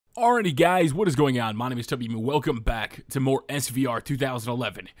Alrighty guys, what is going on? My name is RTWm. Welcome back to more SVR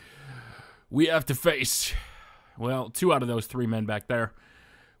 2011. We have to face, well, 2 out of those 3 men back there.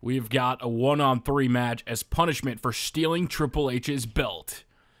 We've got a 1-on-3 match as punishment for stealing Triple H's belt.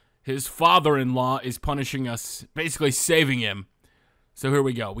 His father-in-law is punishing us, basically saving him. So here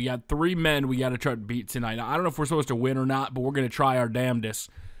we go. We got 3 men we got to try to beat tonight. Now, I don't know if we're supposed to win or not, but we're going to try our damnedest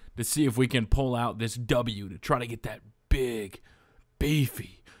to see if we can pull out this W to try to get that big,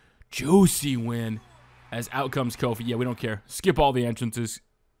 beefy, juicy win. As out comes Kofi. Yeah, we don't care. Skip all the entrances.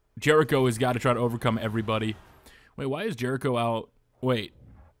 Jericho has got to try to overcome everybody. Wait, why is Jericho out? Wait.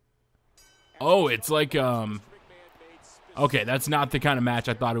 Oh, it's like, okay, that's not the kind of match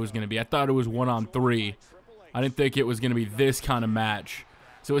I thought it was going to be. I thought it was 1-on-3. I didn't think it was going to be this kind of match.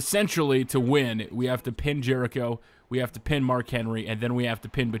 So essentially, to win, we have to pin Jericho, we have to pin Mark Henry, and then we have to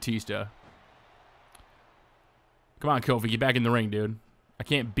pin Batista. Come on, Kofi, get back in the ring, dude. I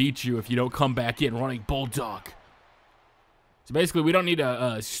can't beat you if you don't come back in running Bulldog. So basically, we don't need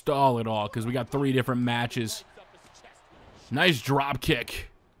to stall at all because we got 3 different matches. Nice drop kick.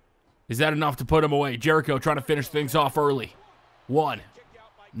 Is that enough to put him away? Jericho trying to finish things off early. 1.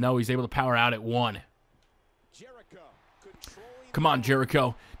 No, he's able to power out at 1. Come on,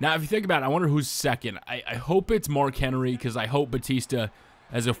 Jericho. Now, if you think about it, I wonder who's second. I hope it's Mark Henry because I hope Batista,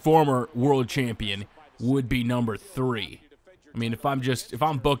 as a former world champion, would be number 3. I mean, if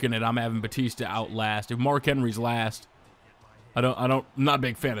I'm booking it, I'm having Batista out last. If Mark Henry's last, I'm not a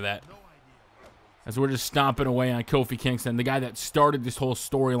big fan of that. As we're just stomping away on Kofi Kingston, the guy that started this whole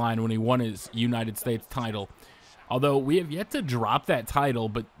storyline when he won his United States title. Although we have yet to drop that title,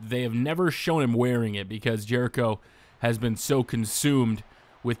 but they have never shown him wearing it because Jericho has been so consumed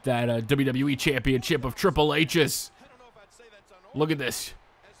with that WWE Championship of Triple H's. Look at this.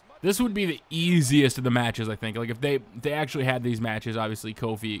 This would be the easiest of the matches, I think. Like, if they actually had these matches, obviously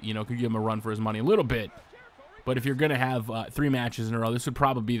Kofi, you know, could give him a run for his money a little bit. But if you're going to have 3 matches in a row, this would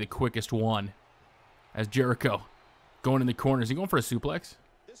probably be the quickest one. As Jericho going in the corner. Is he going for a suplex?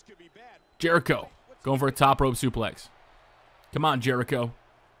 Jericho going for a top rope suplex. Come on, Jericho.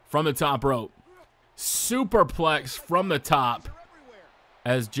 From the top rope. Superplex from the top.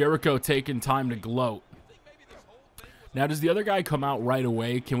 As Jericho taking time to gloat. Now, does the other guy come out right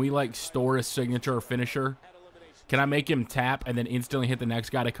away? Can we, like, store a signature or finisher? Can I make him tap and then instantly hit the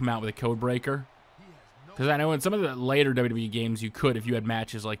next guy to come out with a code breaker? Because I know in some of the later WWE games you could if you had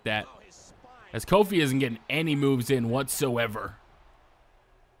matches like that. As Kofi isn't getting any moves in whatsoever.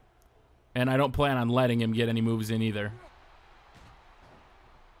 And I don't plan on letting him get any moves in either.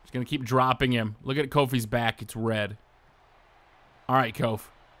 Just going to keep dropping him. Look at Kofi's back. It's red. All right, Kof.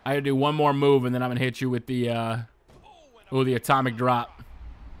 I got to do one more move, and then I'm going to hit you with the, the atomic drop.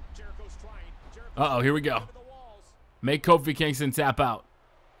 Uh-oh, here we go. Make Kofi Kingston tap out.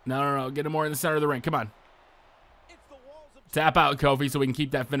 No. Get him more in the center of the ring. Come on. Tap out, Kofi, so we can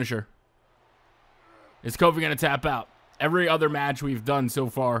keep that finisher. Is Kofi going to tap out? Every other match we've done so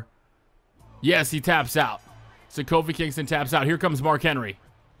far. Yes, he taps out. So Kofi Kingston taps out. Here comes Mark Henry.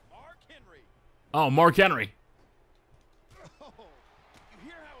 Oh, Mark Henry.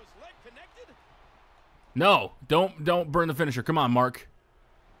 No, don't burn the finisher. Come on, Mark.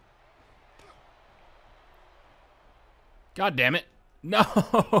 God damn it. No.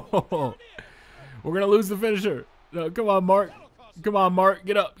 We're going to lose the finisher. No, come on, Mark. Come on, Mark.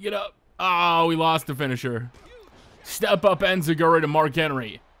 Get up, get up. Oh, we lost the finisher. Step up Enziguri to Mark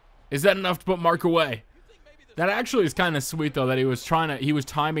Henry. Is that enough to put Mark away? That actually is kind of sweet, though, that he was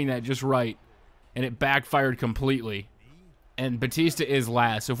timing that just right, and it backfired completely. And Batista is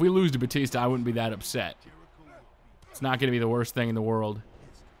last. So if we lose to Batista, I wouldn't be that upset. It's not going to be the worst thing in the world.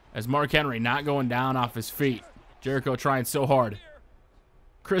 As Mark Henry not going down off his feet. Jericho trying so hard.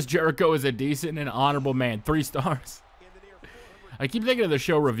 Chris Jericho is a decent and honorable man. 3 stars. I keep thinking of the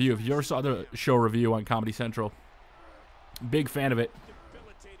show review. If you ever saw the show review on Comedy Central. Big fan of it.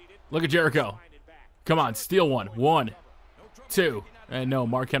 Look at Jericho. Come on, steal one. 1, 2. And no,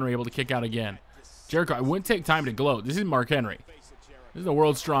 Mark Henry able to kick out again. Jericho, I wouldn't take time to gloat. This is Mark Henry. This is the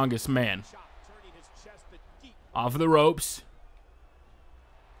world's strongest man. Off of the ropes.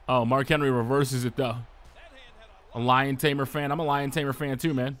 Oh, Mark Henry reverses it, though. A Lion Tamer fan. I'm a Lion Tamer fan,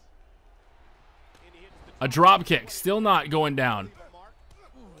 too, man. A drop kick. Still not going down.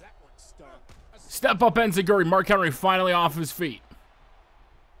 Step up Enziguri. Mark Henry finally off his feet.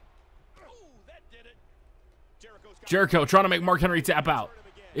 Jericho trying to make Mark Henry tap out.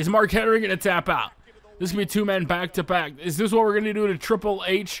 Is Mark Henry going to tap out? This could be 2 men back to back. Is this what we're going to do to Triple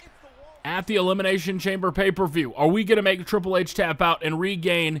H at the Elimination Chamber pay-per-view? Are we going to make Triple H tap out and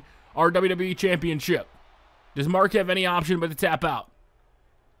regain our WWE Championship? Does Mark have any option but to tap out?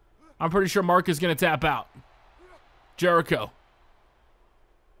 I'm pretty sure Mark is going to tap out. Jericho.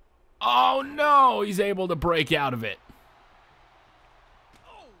 Oh, no. He's able to break out of it.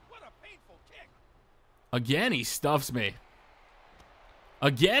 Oh, what a painful kick. Again, he stuffs me.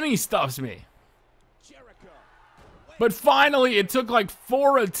 Again, he stuffs me. But finally, it took like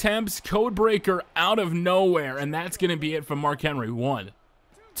 4 attempts. Codebreaker out of nowhere. And that's going to be it from Mark Henry. 1,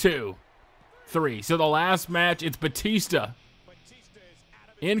 2, 3. So the last match, it's Batista.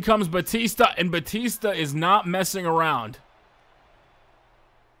 In comes Batista, and Batista is not messing around.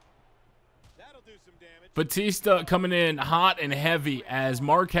 Batista coming in hot and heavy as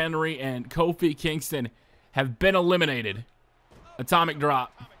Mark Henry and Kofi Kingston have been eliminated. Atomic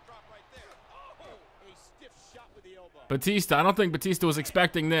drop. Batista, I don't think Batista was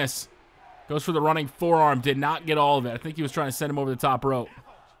expecting this. Goes for the running forearm, did not get all of it. I think he was trying to send him over the top rope.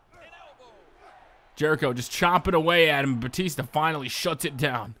 Jericho just chopping away at him. Batista finally shuts it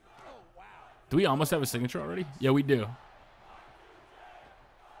down. Do we almost have a signature already? Yeah, we do.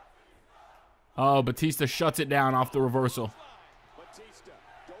 Oh, Batista shuts it down off the reversal.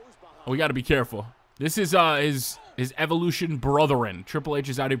 Oh, we got to be careful. This is his Evolution brethren. Triple H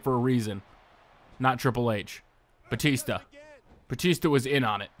is out here for a reason. Not Triple H. Batista. Batista was in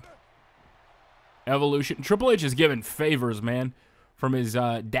on it. Evolution. Triple H is giving favors, man, from his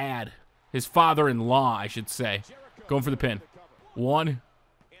dad. His father-in-law, I should say. Going for the pin. 1,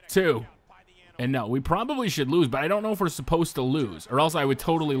 2. And no, we probably should lose, but I don't know if we're supposed to lose, or else I would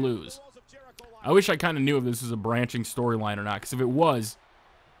totally lose. I wish I kind of knew if this was a branching storyline or not, because if it was,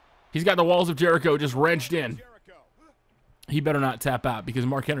 he's got the walls of Jericho just wrenched in. He better not tap out, because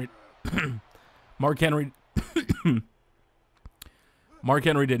Mark Henry... Mark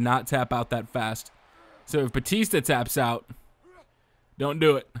Henry did not tap out that fast. So if Batista taps out, don't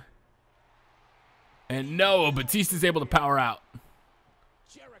do it. And no, Batista's able to power out.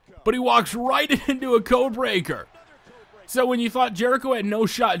 But he walks right into a codebreaker. So when you thought Jericho had no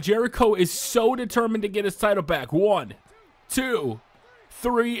shot, Jericho is so determined to get his title back. 1, 2,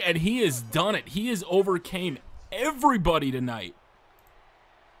 3, and he has done it. He has overcame everybody tonight.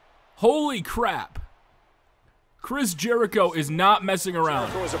 Holy crap. Chris Jericho is not messing around.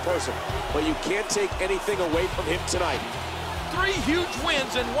 Jericho is a person, but you can't take anything away from him tonight. 3 huge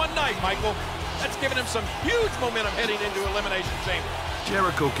wins in one night, Michael. That's given him some huge momentum heading into Elimination Chamber.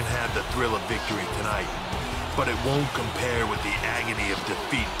 Jericho can have the thrill of victory tonight, but it won't compare with the agony of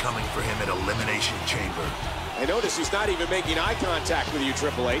defeat coming for him at Elimination Chamber. I notice he's not even making eye contact with you,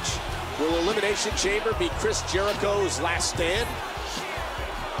 Triple H. Will Elimination Chamber be Chris Jericho's last stand?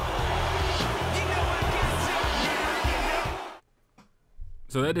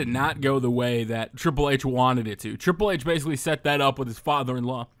 So that did not go the way that Triple H wanted it to. Triple H basically set that up with his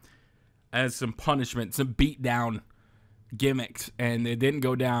father-in-law as some punishment, some beat-down gimmicks, and it didn't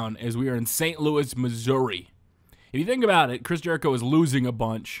go down as we are in St. Louis, Missouri. If you think about it, Chris Jericho is losing a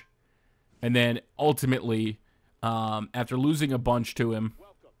bunch, and then ultimately, after losing a bunch to him,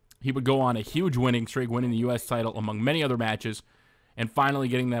 he would go on a huge winning streak, winning the U.S. title among many other matches, and finally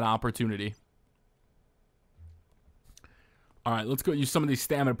getting that opportunity. All right, let's go use some of these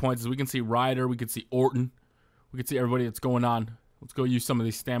stamina points. As we can see Ryder, we can see Orton, we can see everybody that's going on. Let's go use some of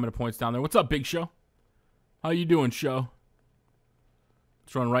these stamina points down there. What's up, Big Show? How you doing, Show?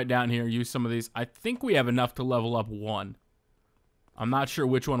 Let's run right down here, use some of these. I think we have enough to level up 1. I'm not sure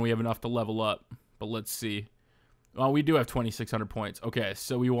which one we have enough to level up, but let's see. Well, we do have 2,600 points. Okay,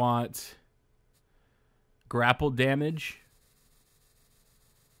 so we want grapple damage.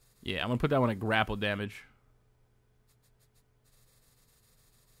 Yeah, I'm going to put that one at grapple damage.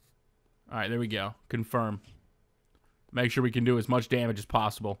 All right, there we go. Confirm. Make sure we can do as much damage as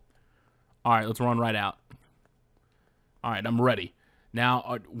possible. All right, let's run right out. All right, I'm ready.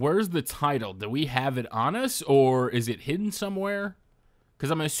 Now, where's the title? Do we have it on us, or is it hidden somewhere?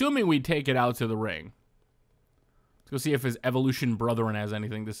 Because I'm assuming we take it out to the ring. Let's go see if his Evolution brethren has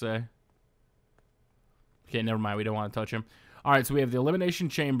anything to say. Okay, never mind. We don't want to touch him. All right, so we have the Elimination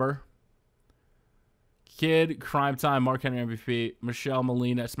Chamber. Kid, Crime Time, Mark Henry MVP, Michelle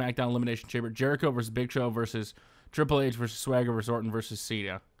Molina, SmackDown Elimination Chamber, Jericho versus Big Show versus Triple H versus Swagger versus Orton versus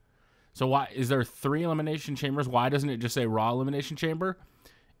Cena. So why is there 3 Elimination Chambers? Why doesn't it just say Raw Elimination Chamber?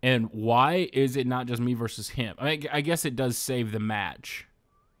 And why is it not just me versus him? I mean, I guess it does save the match.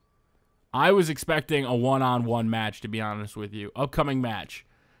 I was expecting a one-on-one match, to be honest with you. Upcoming match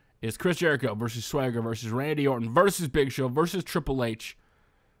is Chris Jericho versus Swagger versus Randy Orton versus Big Show versus Triple H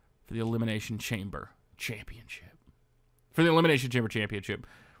for the Elimination Chamber Championship. For the Elimination Chamber Championship.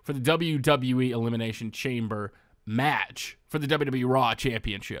 For the WWE Elimination Chamber match. For the WWE Raw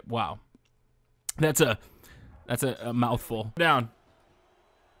Championship. Wow. That's a mouthful. Down.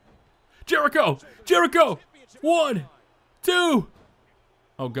 Jericho! Jericho! 1, 2.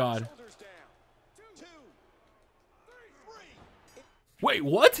 Oh, God. Wait,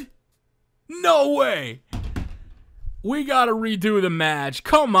 what? No way! We gotta redo the match.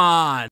 Come on!